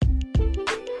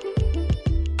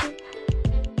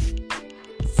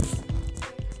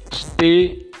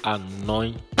Stay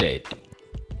anointed.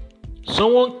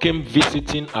 Someone came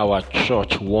visiting our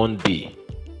church one day.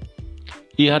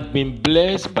 He had been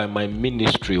blessed by my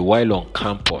ministry while on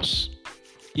campus.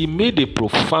 He made a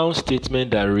profound statement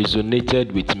that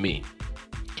resonated with me.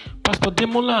 Pastor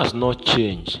Demola has not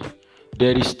changed.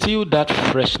 There is still that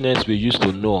freshness we used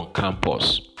to know on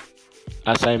campus.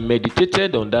 As I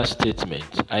meditated on that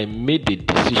statement, I made the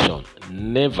decision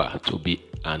never to be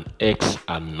an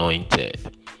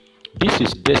ex-anointed. This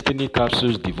is Destiny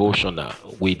Capsules Devotional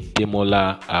with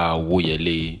Demola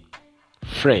Awoyele.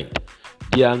 Friend,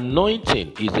 the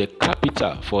anointing is a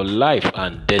capital for life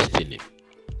and destiny.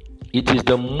 It is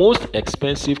the most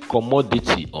expensive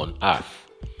commodity on earth.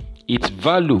 Its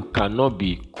value cannot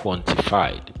be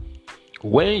quantified.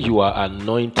 When you are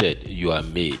anointed, you are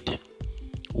made.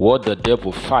 What the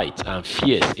devil fights and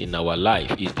fears in our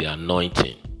life is the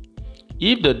anointing.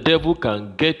 If the devil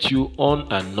can get you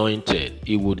unanointed,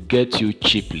 he would get you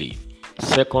cheaply.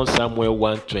 2 Samuel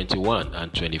 1:21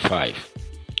 and 25.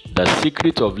 The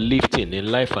secret of lifting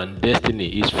in life and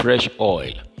destiny is fresh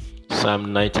oil.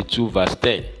 Psalm 92 verse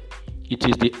 10. It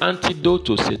is the antidote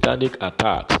to satanic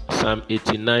attacks. Psalm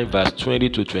 89 verse 20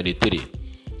 to 23.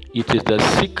 It is the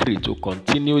secret to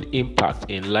continued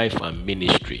impact in life and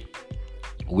ministry.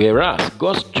 Whereas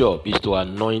God's job is to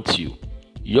anoint you,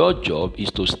 your job is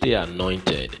to stay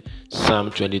anointed. Psalm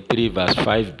 23 verse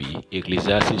 5b,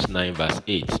 Ecclesiastes 9 verse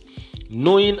 8.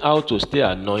 Knowing how to stay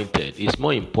anointed is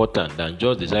more important than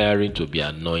just desiring to be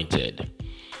anointed.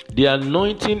 The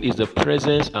anointing is the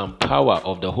presence and power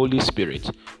of the Holy Spirit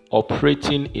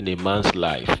operating in a man's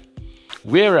life.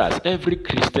 Whereas every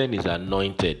Christian is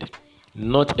anointed,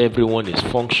 not everyone is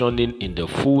functioning in the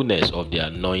fullness of the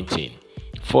anointing.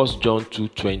 1 John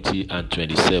 2:20 and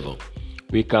 27.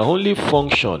 We can only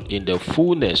function in the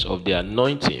fullness of the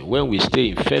anointing when we stay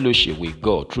in fellowship with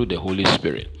God through the Holy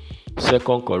Spirit.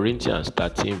 2 Corinthians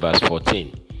 13 verse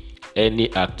 14.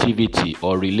 Any activity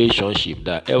or relationship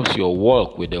that helps your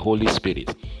walk with the Holy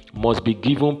Spirit must be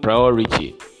given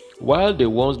priority, while the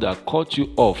ones that cut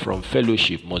you off from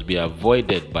fellowship must be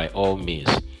avoided by all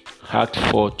means. Acts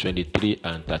 4:23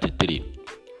 and 33.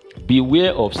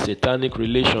 Beware of satanic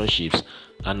relationships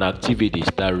and activities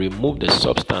that remove the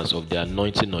substance of the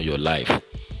anointing on your life.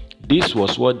 This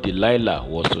was what Delilah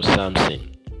was to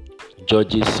Samson.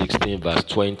 Judges 16 verse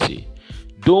 20.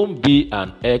 Don't be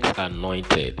an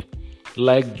ex-anointed.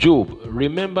 Like Job,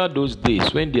 remember those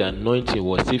days when the anointing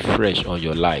was still fresh on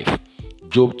your life.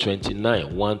 Job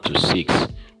 29 1 to 6.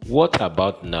 What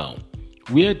about now?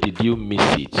 Where did you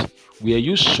miss it? Were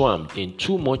you swamped in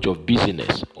too much of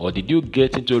business, or did you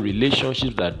get into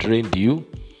relationships that drained you?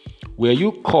 Were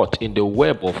you caught in the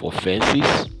web of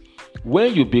offenses?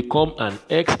 When you become an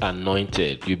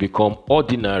ex-anointed, you become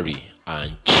ordinary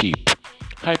and cheap.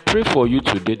 I pray for you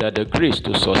today that the grace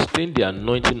to sustain the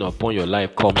anointing upon your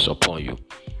life comes upon you.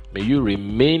 May you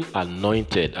remain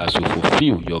anointed as you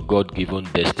fulfill your God-given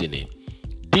destiny.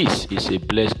 This is a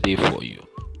blessed day for you.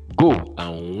 Go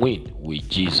and win with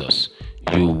Jesus.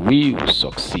 You will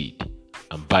succeed.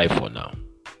 And bye for now.